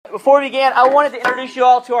Before we begin, I wanted to introduce you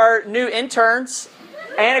all to our new interns,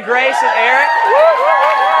 Anna Grace and Eric.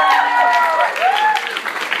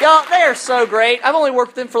 Y'all, they are so great. I've only worked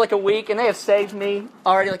with them for like a week, and they have saved me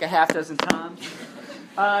already like a half dozen times.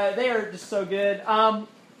 They are just so good. I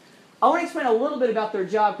want to explain a little bit about their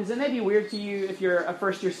job, because it may be weird to you if you're a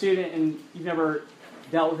first-year student and you've never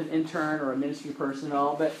dealt with an intern or a ministry person at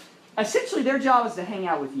all, but essentially their job is to hang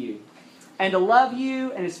out with you and to love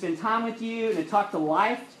you and to spend time with you and to talk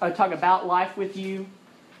about life with you.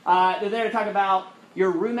 They're there to talk about your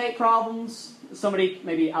roommate problems, somebody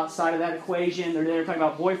maybe outside of that equation. They're there to talk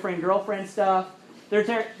about boyfriend-girlfriend stuff. They're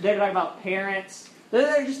there to talk about parents. They're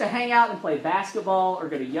there just to hang out and play basketball or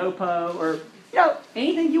go to Yopo or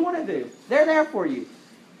anything you want to do. They're there for you.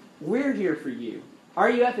 We're here for you.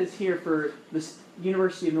 RUF is here for the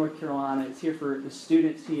University of North Carolina. It's here for the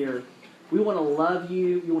students here. We want to love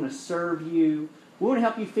you. We want to serve you. We want to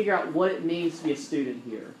help you figure out what it means to be a student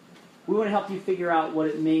here. We want to help you figure out what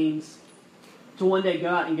it means to one day go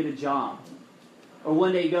out and get a job. Or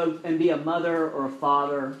one day go and be a mother or a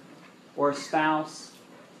father or a spouse.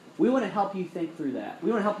 We want to help you think through that. We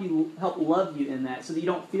want to help love you in that so that you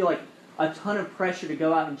don't feel like a ton of pressure to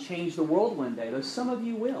go out and change the world one day, though some of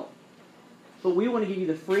you will. But we want to give you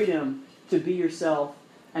the freedom to be yourself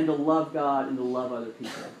and to love God and to love other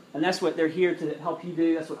people. And that's what they're here to help you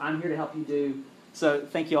do. That's what I'm here to help you do. So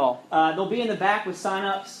thank you all. They'll be in the back with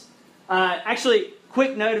sign-ups. Actually,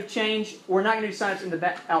 quick note of change. We're not going to do sign-ups in the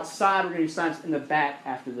back outside. We're going to do sign-ups in the back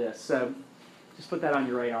after this. So just put that on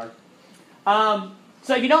your radar.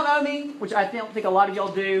 So if you don't know me, which I don't think a lot of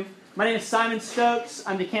y'all do, my name is Simon Stokes.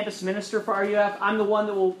 I'm the campus minister for RUF. I'm the one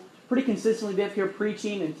that will pretty consistently be up here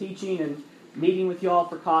preaching and teaching and meeting with y'all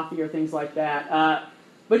for coffee or things like that.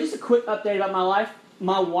 But just a quick update about my life.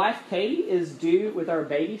 My wife, Katie, is due with our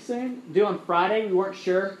baby soon. Due on Friday. We weren't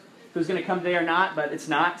sure if it was going to come today or not, but it's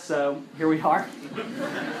not, so here we are.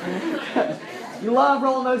 You love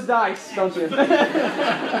rolling those dice, don't you?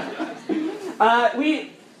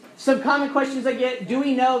 Some common questions I get. Do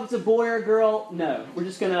we know if it's a boy or a girl? No. We're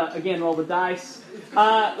just going to, again, roll the dice.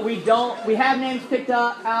 We have names picked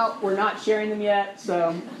out. We're not sharing them yet,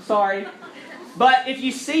 so sorry. But if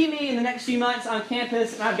you see me in the next few months on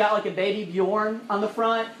campus and I've got like a baby Bjorn on the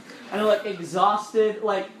front and I look exhausted,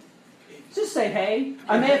 just say hey.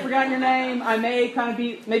 I may have forgotten your name. I may kind of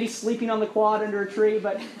be maybe sleeping on the quad under a tree,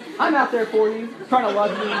 but I'm out there for you, trying to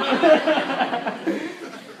love you.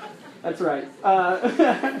 That's right.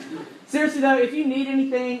 Seriously though, if you need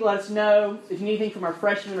anything, let us know. If you need anything from our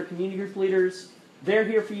freshmen or community group leaders, they're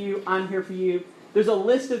here for you. I'm here for you. There's a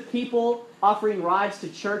list of people offering rides to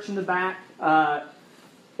church in the back.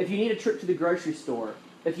 If you need a trip to the grocery store,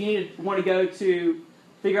 if you want to go to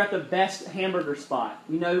figure out the best hamburger spot,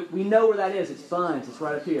 we know where that is. It's Fun's. It's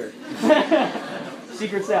right up here.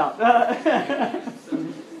 Secret's out.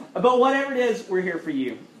 But whatever it is, we're here for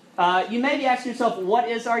you. You may be asking yourself, what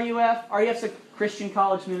is RUF? RUF's a Christian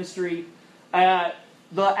college ministry. The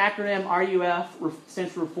acronym RUF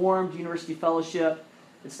stands for Reformed University Fellowship.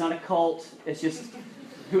 It's not a cult. It's just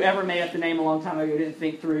whoever made up the name a long time ago didn't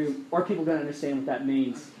think through, or people don't understand what that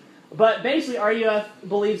means. But basically, RUF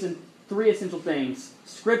believes in three essential things.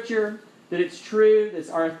 Scripture, that it's true, that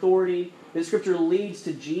it's our authority, that Scripture leads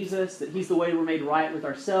to Jesus, that He's the way we're made right with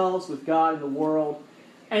ourselves, with God, and the world.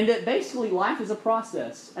 And that basically life is a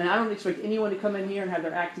process. And I don't expect anyone to come in here and have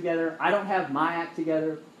their act together. I don't have my act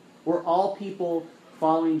together. We're all people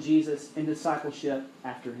following Jesus in discipleship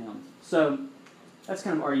after Him. So that's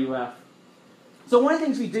kind of RUF. So one of the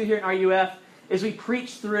things we do here in RUF is we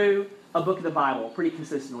preach through a book of the Bible pretty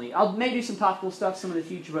consistently. I'll maybe do some topical stuff some in the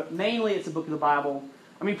future, but mainly it's a book of the Bible.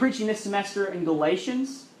 I'm going to be preaching this semester in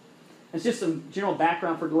Galatians. It's just some general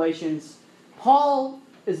background for Galatians. Paul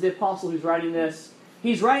is the apostle who's writing this.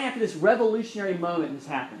 He's writing after this revolutionary moment has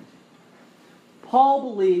happened. Paul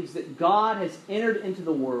believes that God has entered into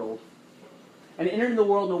the world, and entered into the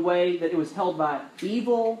world in a way that it was held by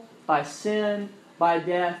evil, by sin, by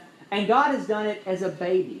death, and God has done it as a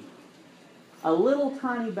baby. A little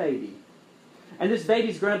tiny baby. And this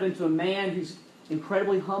baby's grown up into a man who's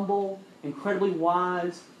incredibly humble, incredibly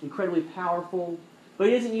wise, incredibly powerful, but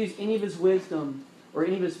he doesn't use any of his wisdom or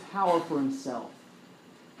any of his power for himself.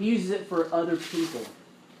 He uses it for other people.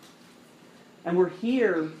 And we're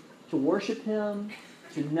here to worship Him,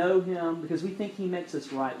 to know Him, because we think He makes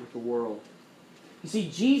us right with the world. You see,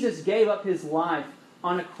 Jesus gave up His life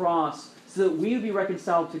on a cross so that we would be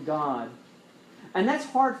reconciled to God. And that's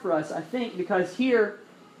hard for us, I think, because here,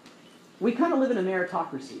 we kind of live in a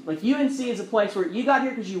meritocracy. Like, UNC is a place where you got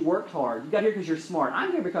here because you worked hard. You got here because you're smart.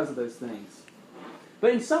 I'm here because of those things.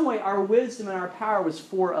 But in some way, our wisdom and our power was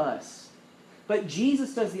for us. But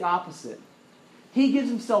Jesus does the opposite. He gives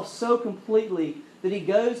himself so completely that he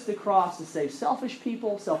goes to the cross to save selfish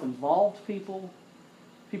people, self-involved people,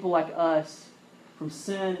 people like us, from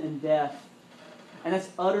sin and death. And that's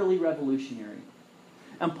utterly revolutionary.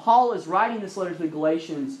 And Paul is writing this letter to the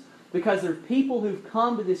Galatians because there are people who've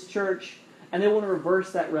come to this church and they want to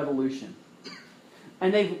reverse that revolution.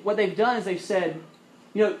 And what they've done is they've said,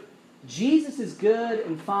 Jesus is good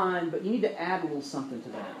and fine, but you need to add a little something to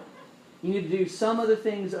that. You need to do some other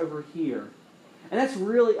things over here. And that's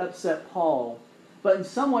really upset Paul. But in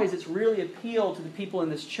some ways, it's really appealed to the people in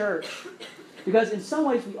this church. Because in some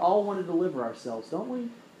ways, we all want to deliver ourselves, don't we?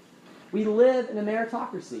 We live in a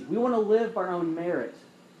meritocracy. We want to live by our own merit.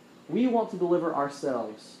 We want to deliver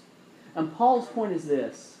ourselves. And Paul's point is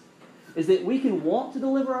this, is that we can want to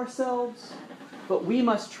deliver ourselves, but we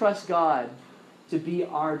must trust God to be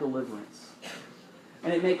our deliverance.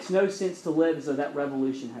 And it makes no sense to live as though that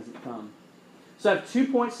revolution hasn't come. So I have 2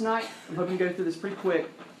 points tonight. I'm hoping to go through this pretty quick.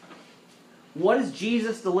 What does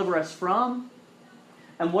Jesus deliver us from?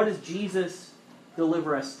 And what does Jesus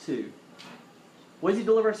deliver us to? What does he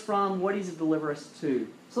deliver us from? What does he deliver us to?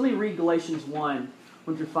 So let me read Galatians 1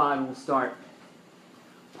 through 5, and we'll start.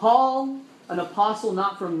 Paul, an apostle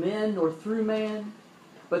not from men nor through man,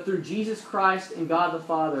 but through Jesus Christ and God the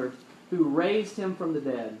Father, who raised him from the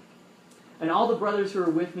dead. And all the brothers who are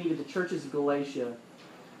with me to the churches of Galatia,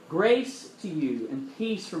 grace to you and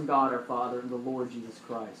peace from God our Father and the Lord Jesus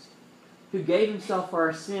Christ, who gave himself for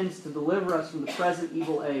our sins to deliver us from the present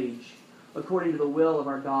evil age, according to the will of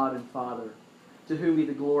our God and Father, to whom be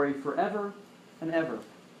the glory forever and ever.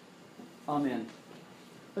 Amen.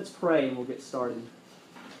 Let's pray and we'll get started.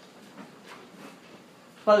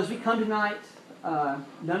 Father, as we come tonight,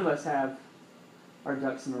 none of us have our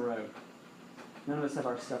ducks in a row. None of us have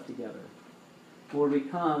our stuff together. Lord, we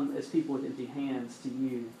come as people with empty hands to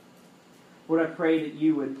you. Lord, I pray that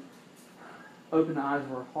you would open the eyes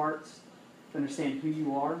of our hearts to understand who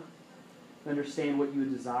you are, to understand what you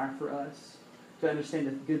would desire for us, to understand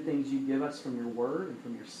the good things you give us from your word and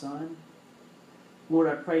from your Son. Lord,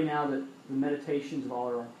 I pray now that the meditations of all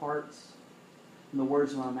our hearts and the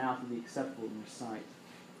words of my mouth will be acceptable in your sight.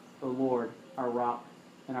 O Lord, our rock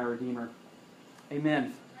and our Redeemer.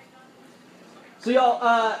 Amen. So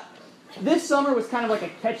y'all, this summer was kind of like a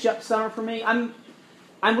catch-up summer for me. I'm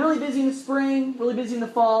really busy in the spring, really busy in the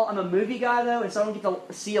fall. I'm a movie guy, though, and so I don't get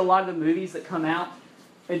to see a lot of the movies that come out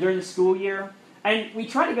during the school year. And we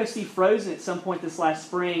tried to go see Frozen at some point this last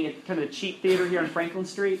spring at kind of a cheap theater here on Franklin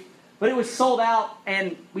Street. But it was sold out,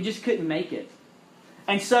 and we just couldn't make it.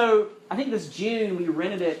 And so, I think this June, we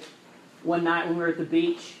rented it one night when we were at the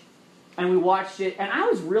beach, and we watched it, and I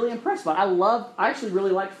was really impressed by it. I actually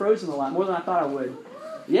really liked Frozen a lot, more than I thought I would.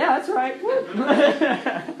 Yeah, that's right.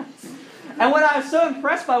 And what I was so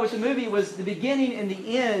impressed by with the movie was the beginning and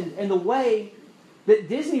the end, and the way that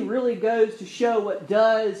Disney really goes to show what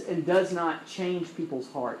does and does not change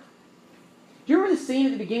people's heart. Do you remember the scene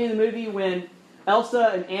at the beginning of the movie when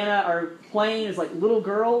Elsa and Anna are playing as like little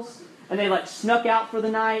girls, and they like snuck out for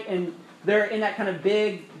the night, and they're in that kind of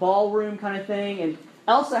big ballroom kind of thing, and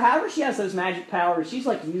Elsa, however she has those magic powers, she's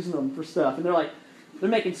like using them for stuff, and they're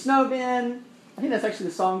making snowmen. I think that's actually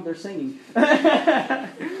the song they're singing.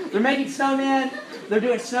 They're making snowmen, they're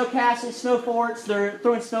doing snow castles, snow forts, they're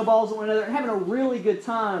throwing snowballs at one another, and having a really good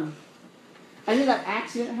time. And then that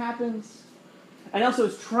accident happens, and Elsa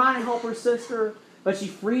is trying to help her sister, but she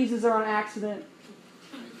freezes her on accident.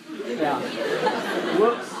 Yeah.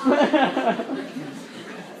 Whoops.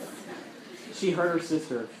 She hurt her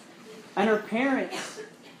sister. And her parents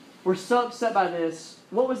were so upset by this.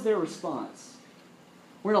 What was their response?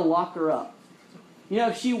 We're going to lock her up.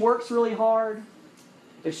 If she works really hard,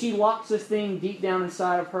 if she locks this thing deep down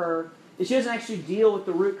inside of her, if she doesn't actually deal with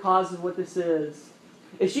the root cause of what this is,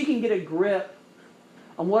 if she can get a grip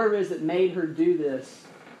on whatever it is that made her do this,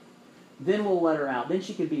 then we'll let her out. Then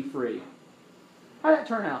she can be free. How did that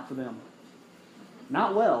turn out for them?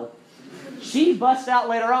 Not well. She busts out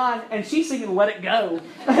later on, and she's singing Let It Go.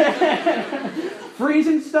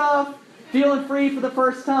 Freezing stuff, feeling free for the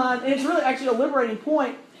first time. And it's really actually a liberating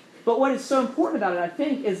point. But what is so important about it, I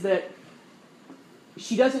think, is that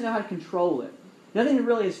she doesn't know how to control it. Nothing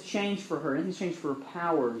really has changed for her. Nothing's changed for her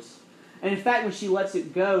powers. And in fact, when she lets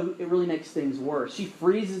it go, it really makes things worse. She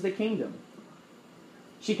freezes the kingdom.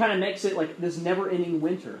 She kind of makes it like this never-ending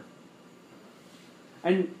winter.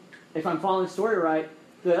 And if I'm following the story right,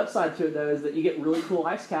 the upside to it, though, is that you get really cool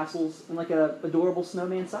ice castles and like an adorable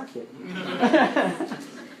snowman sidekick.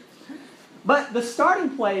 But the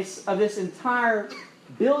starting place of this entire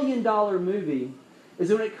billion-dollar movie is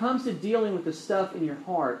that when it comes to dealing with the stuff in your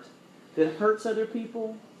heart that hurts other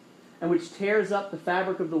people and which tears up the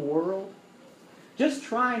fabric of the world, just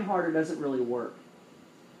trying harder doesn't really work.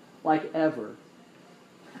 Like ever.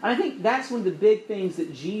 And I think that's one of the big things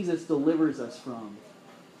that Jesus delivers us from.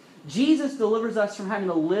 Jesus delivers us from having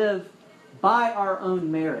to live by our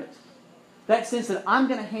own merit. That sense that I'm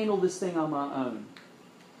going to handle this thing on my own.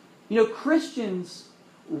 You know, Christians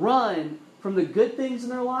run from the good things in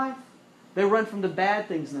their life, they run from the bad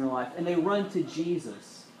things in their life, and they run to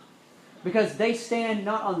Jesus. Because they stand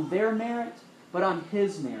not on their merit, but on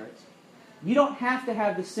His merit. You don't have to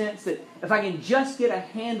have the sense that if I can just get a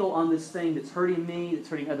handle on this thing that's hurting me, that's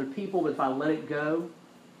hurting other people, that if I let it go,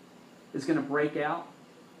 it's going to break out.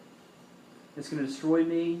 It's going to destroy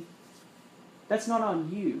me. That's not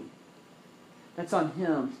on you. That's on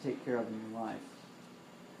Him to take care of in your life.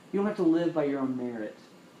 You don't have to live by your own merit.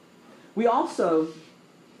 We also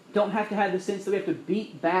don't have to have the sense that we have to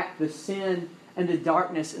beat back the sin and the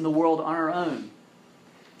darkness in the world on our own.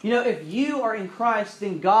 You know, if you are in Christ,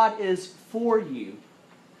 then God is for you.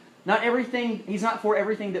 Not everything, He's not for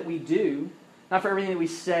everything that we do, not for everything that we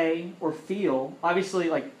say or feel. Obviously,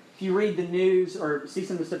 like, if you read the news or see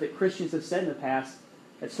some of the stuff that Christians have said in the past,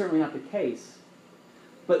 that's certainly not the case.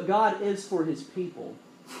 But God is for His people.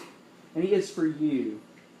 And He is for you.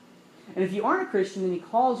 And if you aren't a Christian, then He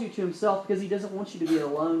calls you to Himself because He doesn't want you to be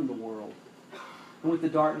alone in the world and with the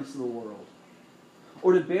darkness of the world,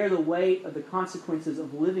 or to bear the weight of the consequences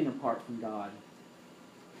of living apart from God.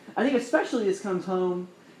 I think especially this comes home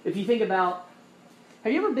if you think about,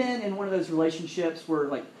 have you ever been in one of those relationships where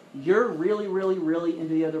like you're really, really, really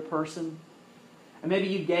into the other person, and maybe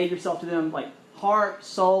you gave yourself to them like heart,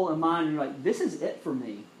 soul, and mind, and you're like, this is it for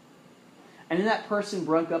me. And then that person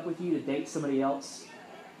broke up with you to date somebody else,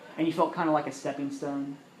 and you felt kind of like a stepping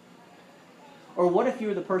stone? Or what if you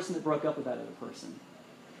were the person that broke up with that other person?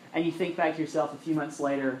 And you think back to yourself a few months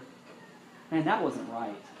later, man, that wasn't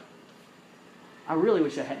right. I really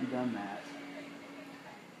wish I hadn't done that.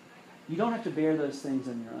 You don't have to bear those things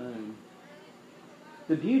on your own.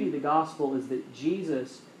 The beauty of the gospel is that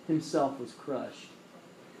Jesus Himself was crushed.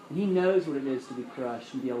 And He knows what it is to be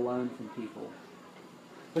crushed and be alone from people.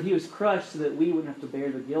 But He was crushed so that we wouldn't have to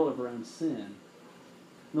bear the guilt of our own sin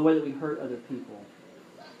and the way that we hurt other people.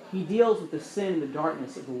 He deals with the sin and the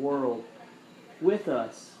darkness of the world with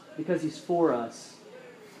us because He's for us.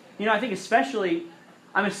 You know, I think especially,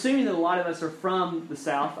 I'm assuming that a lot of us are from the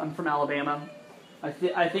South. I'm from Alabama. I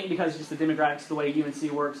think because just the demographics, the way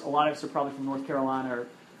UNC works, a lot of us are probably from North Carolina or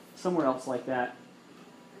somewhere else like that.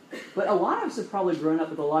 But a lot of us have probably grown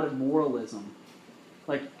up with a lot of moralism,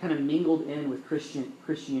 like kind of mingled in with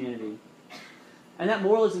Christianity. And that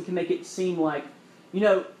moralism can make it seem like, you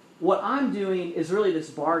know, what I'm doing is really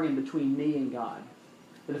this bargain between me and God.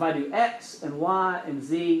 That if I do X and Y and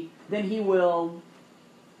Z, then He will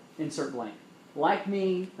insert blank. Like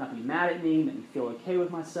me, not be mad at me, make me feel okay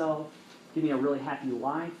with myself, give me a really happy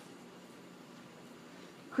life.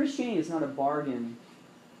 Christianity is not a bargain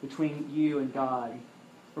between you and God.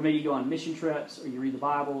 Or maybe you go on mission trips, or you read the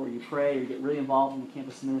Bible, or you pray, or you get really involved in the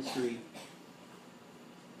campus ministry.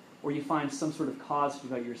 Or you find some sort of cause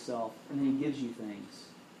about yourself, and then He gives you things.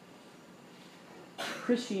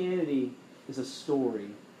 Christianity is a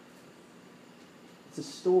story. It's a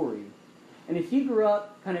story. And if you grew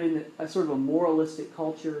up kind of in a sort of a moralistic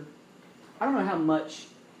culture, I don't know how much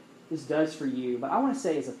this does for you, but I want to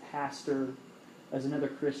say as a pastor, as another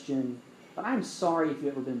Christian, but I'm sorry if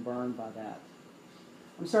you've ever been burned by that.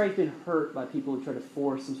 I'm sorry if you've been hurt by people who try to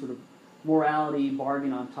force some sort of morality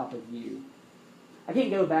bargain on top of you. I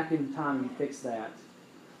can't go back in time and fix that.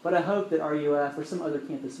 But I hope that RUF or some other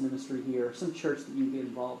campus ministry here, or some church that you get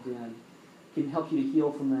involved in, can help you to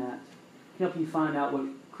heal from that, can help you find out what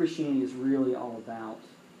Christianity is really all about.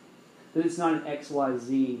 That it's not an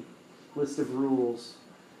XYZ list of rules,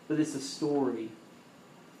 but it's a story.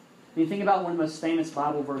 When you think about one of the most famous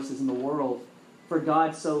Bible verses in the world, for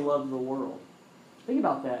God so loved the world. Think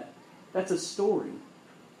about that. That's a story.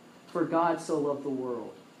 For God so loved the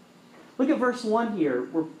world. Look at verse 1 here,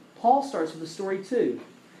 where Paul starts with a story too.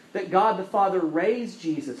 That God the Father raised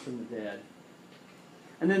Jesus from the dead.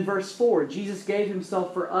 And then verse 4, Jesus gave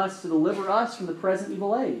Himself for us to deliver us from the present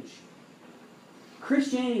evil age.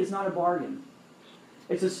 Christianity is not a bargain.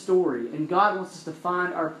 It's a story. And God wants us to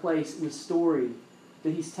find our place in the story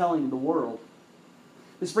that He's telling the world.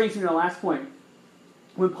 This brings me to our last point.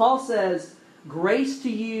 When Paul says, grace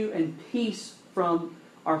to you and peace from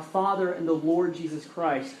our Father and the Lord Jesus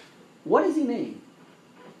Christ, what does he mean?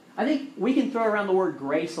 I think we can throw around the word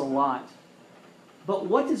grace a lot. But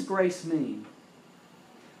what does grace mean?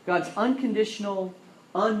 God's unconditional,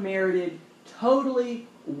 unmerited, totally,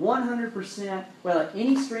 100%, without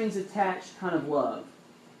any strings attached kind of love.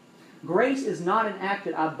 Grace is not an act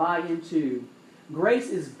that I buy into. Grace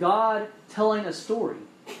is God telling a story.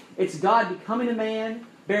 It's God becoming a man,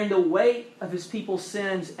 bearing the weight of his people's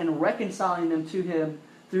sins and reconciling them to him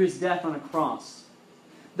through his death on a cross.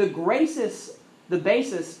 The basis of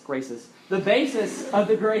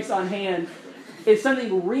the grace on hand is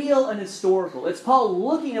something real and historical. It's Paul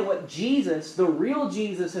looking at what Jesus, the real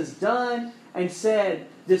Jesus, has done and said,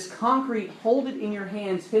 this concrete, hold it in your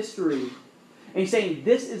hands history. And he's saying,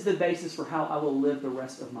 this is the basis for how I will live the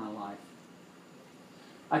rest of my life.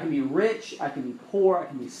 I can be rich, I can be poor, I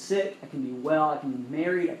can be sick, I can be well, I can be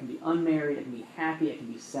married, I can be unmarried, I can be happy, I can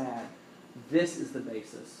be sad. This is the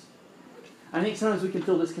basis. I think sometimes we can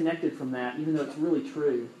feel disconnected from that, even though it's really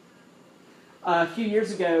true. A few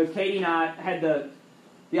years ago, Katie and I had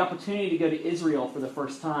the opportunity to go to Israel for the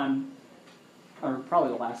first time, or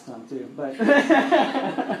probably the last time too, but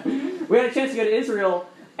we had a chance to go to Israel,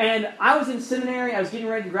 and I was in seminary, I was getting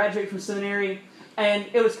ready to graduate from seminary, and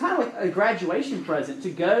it was kind of like a graduation present to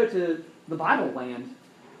go to the Bible land.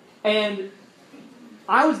 And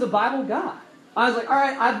I was the Bible guy. I was like, all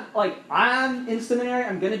right, I'm in seminary,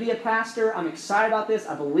 I'm going to be a pastor, I'm excited about this,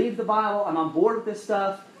 I believe the Bible, I'm on board with this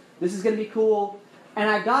stuff, this is going to be cool. And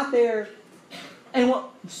I got there, and what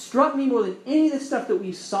struck me more than any of the stuff that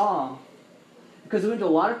we saw, because we went to a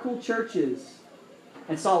lot of cool churches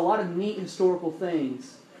and saw a lot of neat historical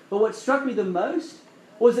things, but what struck me the most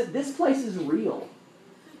was that this place is real.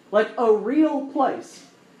 Like a real place.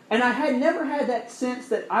 And I had never had that sense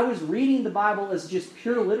that I was reading the Bible as just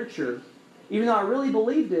pure literature, even though I really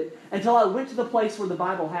believed it, until I went to the place where the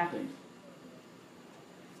Bible happened.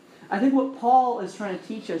 I think what Paul is trying to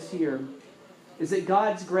teach us here is that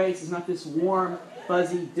God's grace is not this warm,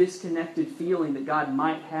 fuzzy, disconnected feeling that God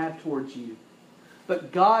might have towards you.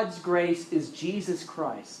 But God's grace is Jesus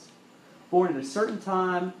Christ, born at a certain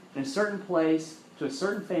time, in a certain place, to a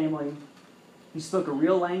certain family. He spoke a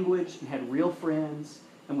real language and had real friends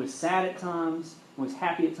and was sad at times and was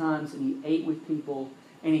happy at times, and he ate with people,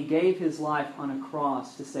 and he gave his life on a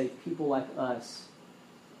cross to save people like us.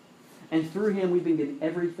 And through him we've been given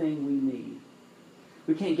everything we need.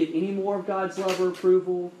 We can't get any more of God's love or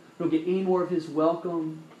approval. We don't get any more of his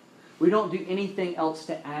welcome. We don't do anything else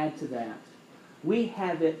to add to that. We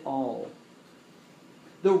have it all.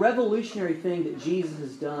 The revolutionary thing that Jesus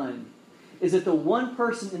has done is that the one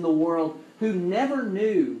person in the world who never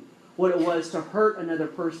knew what it was to hurt another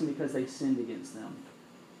person because they sinned against them,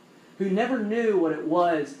 who never knew what it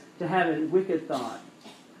was to have a wicked thought,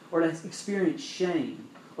 or to experience shame,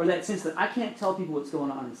 or that sense that I can't tell people what's going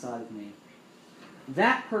on inside of me,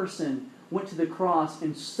 that person went to the cross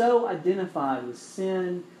and so identified with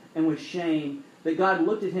sin and with shame that God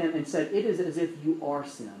looked at him and said, it is as if you are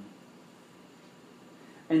sin.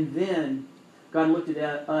 And then God looked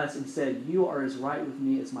at us and said, you are as right with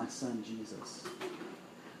me as my son Jesus.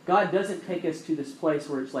 God doesn't take us to this place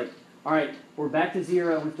where it's like, all right, we're back to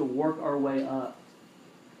zero and we have to work our way up.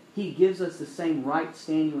 He gives us the same right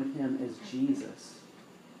standing with him as Jesus.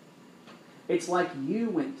 It's like you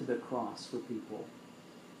went to the cross for people.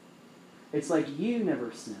 It's like you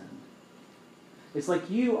never sinned. It's like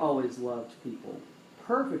you always loved people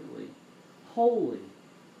perfectly, wholly,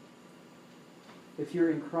 if you're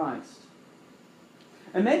in Christ.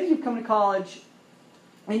 And maybe you've come to college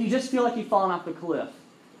and you just feel like you've fallen off the cliff.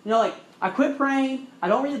 You know, like, I quit praying, I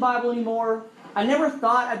don't read the Bible anymore, I never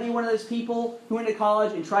thought I'd be one of those people who went to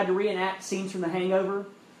college and tried to reenact scenes from The Hangover.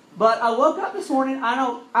 But I woke up this morning,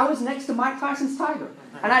 I was next to Mike Tyson's tiger.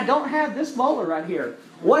 And I don't have this molar right here.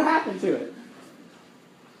 What happened to it?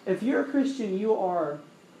 If you're a Christian, you are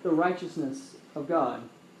the righteousness of God.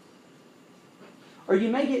 Or you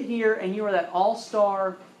may get here and you are that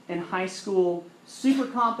all-star in high school, super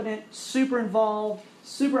confident, super involved,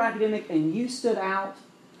 super academic, and you stood out,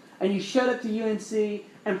 and you showed up to UNC,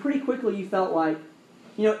 and pretty quickly you felt like,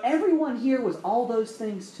 you know, everyone here was all those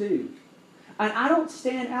things too. And I don't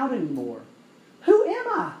stand out anymore. Who am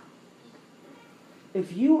I?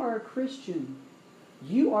 If you are a Christian,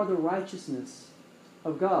 you are the righteousness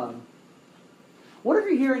of God. What if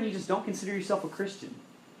you're here and you just don't consider yourself a Christian?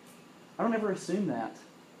 I don't ever assume that.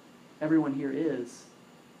 Everyone here is.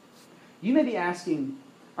 You may be asking,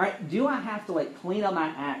 all right, do I have to clean up my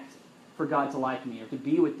act for God to like me or to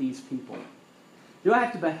be with these people? Do I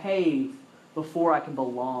have to behave before I can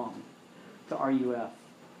belong to RUF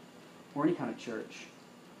or any kind of church?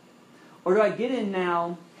 Or do I get in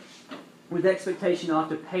now with the expectation I'll have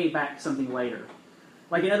to pay back something later?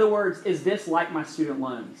 Like, in other words, is this like my student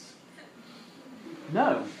loans?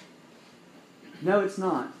 No. No, it's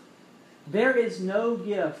not. There is no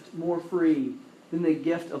gift more free than the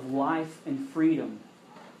gift of life and freedom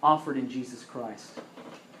offered in Jesus Christ.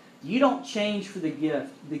 You don't change for the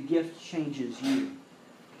gift changes you.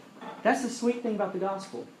 That's the sweet thing about the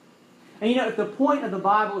gospel. And if the point of the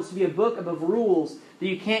Bible is to be a book of rules that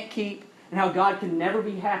you can't keep, and how God can never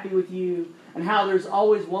be happy with you, and how there's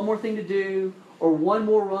always one more thing to do, or one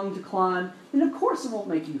more rung to climb, then of course it won't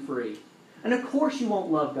make you free. And of course you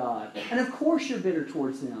won't love God. And of course you're bitter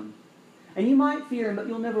towards Him. And you might fear Him, but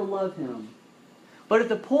you'll never love Him. But if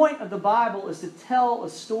the point of the Bible is to tell a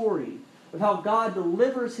story of how God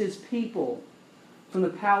delivers His people from the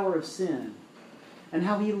power of sin, and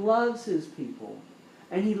how He loves His people,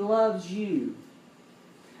 and He loves you,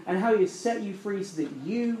 and how He has set you free so that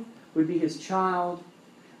you would be His child,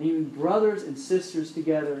 and you would be brothers and sisters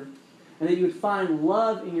together, and that you would find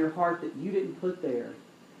love in your heart that you didn't put there,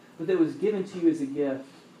 but that was given to you as a gift,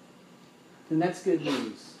 then that's good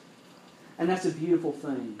news. And that's a beautiful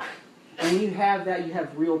thing. And when you have that, you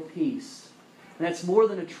have real peace. And that's more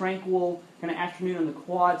than a tranquil kind of afternoon on the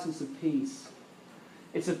quad sense of peace.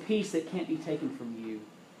 It's a peace that can't be taken from you.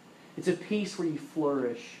 It's a peace where you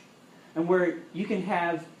flourish, and where you can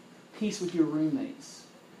have peace with your roommates,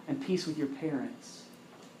 and peace with your parents,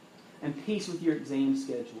 and peace with your exam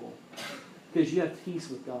schedule, because you have peace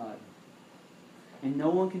with God. And no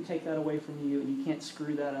one can take that away from you, and you can't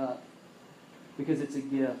screw that up, because it's a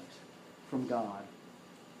gift from God.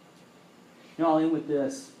 I'll end with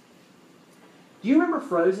this. Do you remember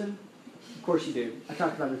Frozen? Of course you do. I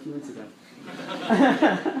talked about it a few minutes ago.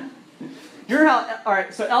 You remember how,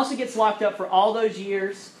 alright, so Elsa gets locked up for all those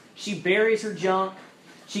years. She buries her junk.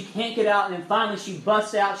 She can't get out, and then finally she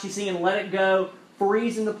busts out. She's singing Let It Go,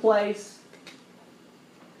 freezing the place.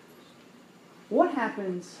 What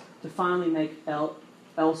happens to finally make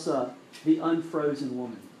Elsa the unfrozen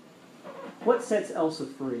woman? What sets Elsa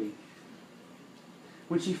free?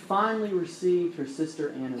 When she finally received her sister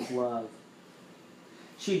Anna's love.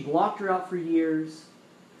 She blocked her out for years,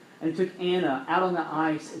 and took Anna out on the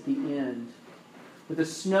ice at the end, with the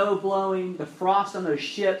snow blowing, the frost on those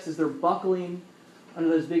ships as they're buckling under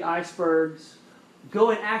those big icebergs,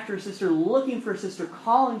 going after her sister, looking for her sister,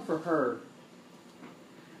 calling for her,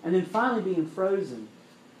 and then finally being frozen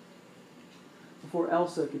before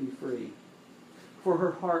Elsa could be free. Before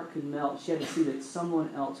her heart could melt, she had to see that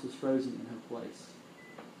someone else was frozen in her place.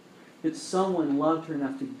 That someone loved her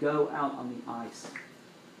enough to go out on the ice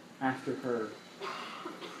after her.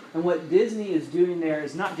 And what Disney is doing there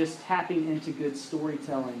is not just tapping into good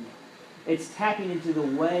storytelling. It's tapping into the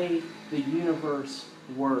way the universe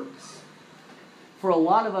works. For a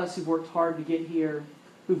lot of us who've worked hard to get here,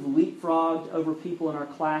 who've leapfrogged over people in our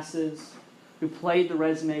classes, who played the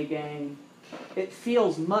resume game, it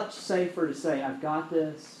feels much safer to say, I've got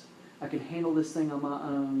this, I can handle this thing on my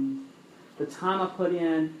own. The time I put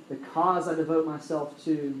in, the cause I devote myself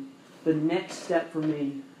to, the next step for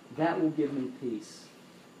me, that will give me peace.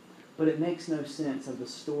 But it makes no sense of the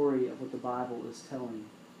story of what the Bible is telling.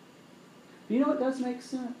 But you know what does make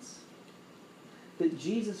sense? That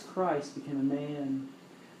Jesus Christ became a man,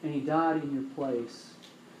 and He died in your place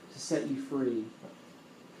to set you free.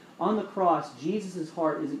 On the cross, Jesus'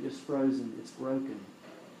 heart isn't just frozen, it's broken.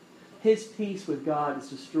 His peace with God is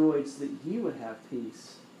destroyed so that you would have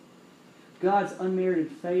peace. God's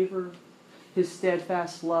unmerited favor, His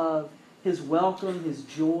steadfast love, His welcome, His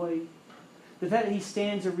joy, the fact that He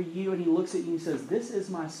stands over you and He looks at you and says, this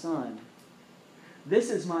is my son.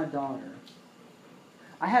 This is my daughter.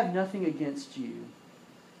 I have nothing against you.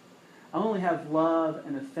 I only have love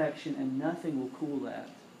and affection, and nothing will cool that.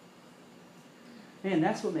 Man,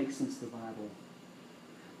 that's what makes sense of the Bible.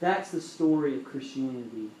 That's the story of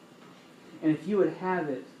Christianity. And if you would have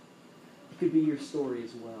it, it could be your story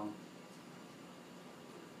as well.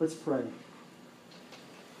 Let's pray.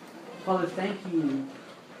 Father, thank you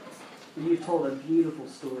that you've told a beautiful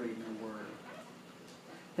story in your word.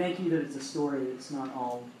 Thank you that it's a story that's not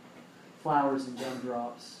all flowers and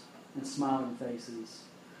gumdrops and smiling faces,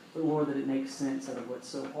 but Lord, that it makes sense out of what's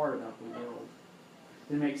so hard about the world.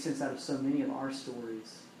 That it makes sense out of so many of our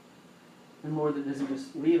stories. And Lord, that doesn't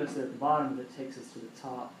just leave us there at the bottom, but it takes us to the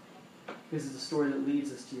top. Because it's a story that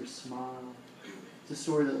leads us to your smile. It's a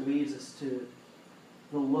story that leads us to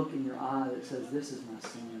the look in your eye that says, this is my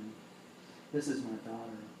son. This is my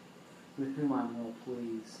daughter, with whom I'm well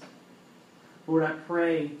pleased. Lord, I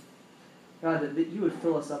pray, God, that you would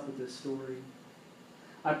fill us up with this story.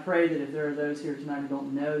 I pray that if there are those here tonight who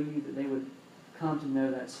don't know you, that they would come to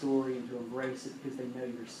know that story and to embrace it because they know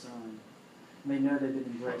your son. And they know they've been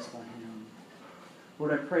embraced by him.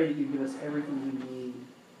 Lord, I pray that you give us everything we need.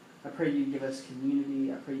 I pray you give us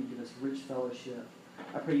community. I pray you give us rich fellowship.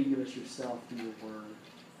 I pray you give us yourself through your word.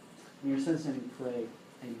 In your son's name we pray.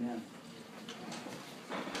 Amen.